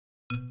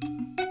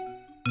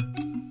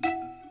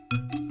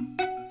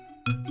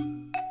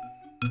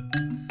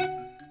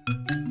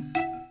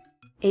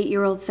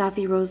8-year-old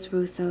Safi Rose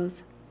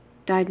Russos,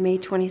 died May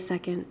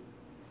 22nd,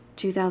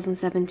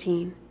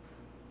 2017.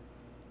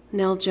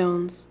 Nell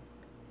Jones,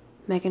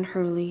 Megan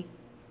Hurley,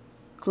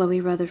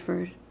 Chloe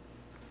Rutherford,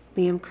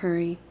 Liam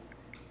Curry,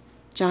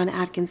 John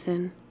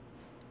Atkinson,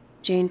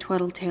 Jane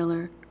Tweddle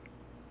Taylor,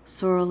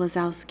 Sorrel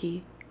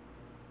Lazowski,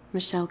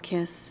 Michelle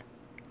Kiss,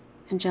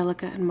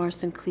 Angelica and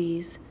Marcin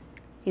Cleese,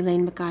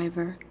 Elaine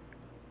MacIver,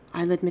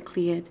 Eilid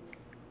McLeod,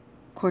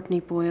 Courtney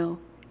Boyle,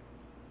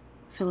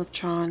 Philip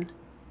Tron,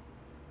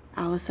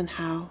 Allison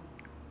Howe,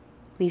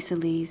 Lisa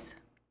Lees.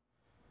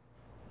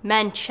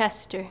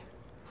 Manchester,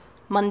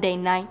 Monday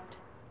night.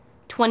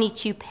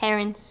 22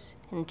 parents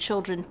and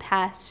children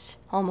passed,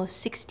 almost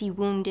 60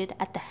 wounded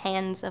at the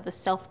hands of a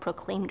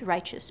self-proclaimed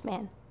righteous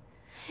man.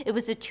 It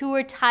was a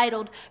tour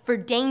titled For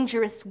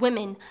Dangerous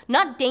Women,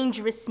 not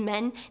dangerous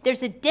men.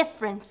 There's a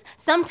difference.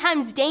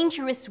 Sometimes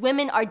dangerous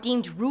women are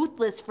deemed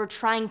ruthless for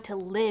trying to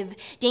live.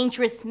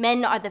 Dangerous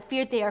men are the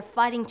fear they are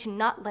fighting to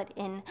not let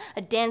in,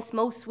 a dance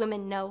most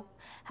women know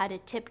how to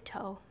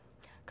tiptoe,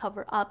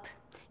 cover up,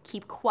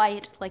 keep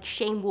quiet like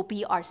shame will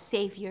be our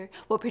savior,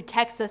 what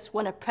protects us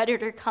when a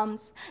predator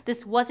comes.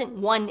 This wasn't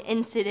one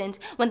incident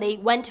when they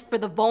went for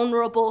the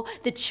vulnerable,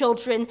 the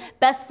children,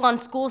 Beslan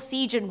school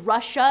siege in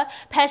Russia,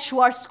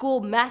 Peshawar school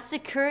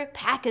massacre,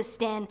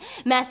 Pakistan,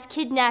 mass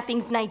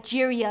kidnappings,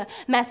 Nigeria,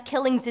 mass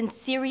killings in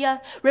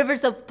Syria,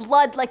 rivers of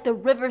blood like the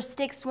river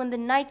Styx when the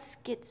nights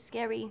get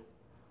scary.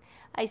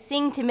 I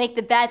sing to make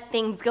the bad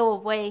things go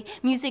away.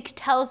 Music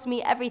tells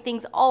me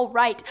everything's all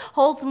right,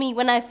 holds me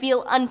when I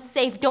feel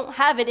unsafe, don't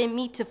have it in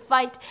me to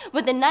fight.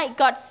 When the night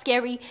got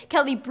scary,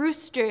 Kelly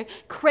Brewster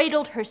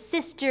cradled her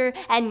sister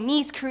and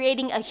niece,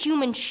 creating a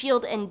human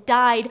shield, and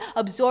died,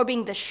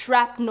 absorbing the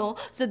shrapnel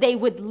so they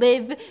would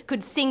live,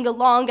 could sing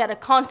along at a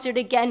concert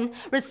again.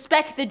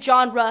 Respect the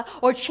genre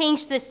or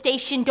change the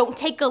station. Don't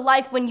take a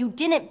life when you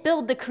didn't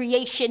build the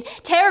creation.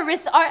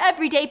 Terrorists are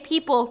everyday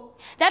people.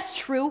 That's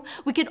true.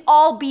 We could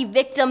all be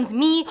victims,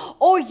 me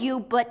or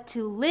you, but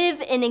to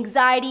live in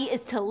anxiety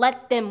is to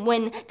let them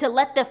win, to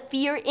let the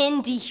fear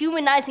in.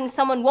 Dehumanizing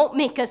someone won't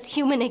make us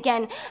human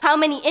again. How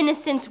many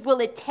innocents will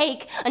it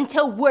take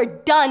until we're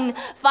done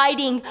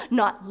fighting,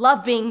 not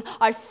loving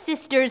our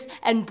sisters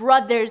and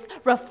brothers,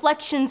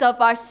 reflections of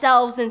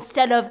ourselves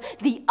instead of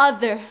the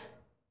other?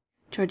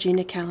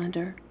 Georgina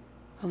Callender,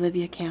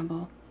 Olivia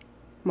Campbell,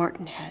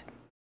 Martin Head.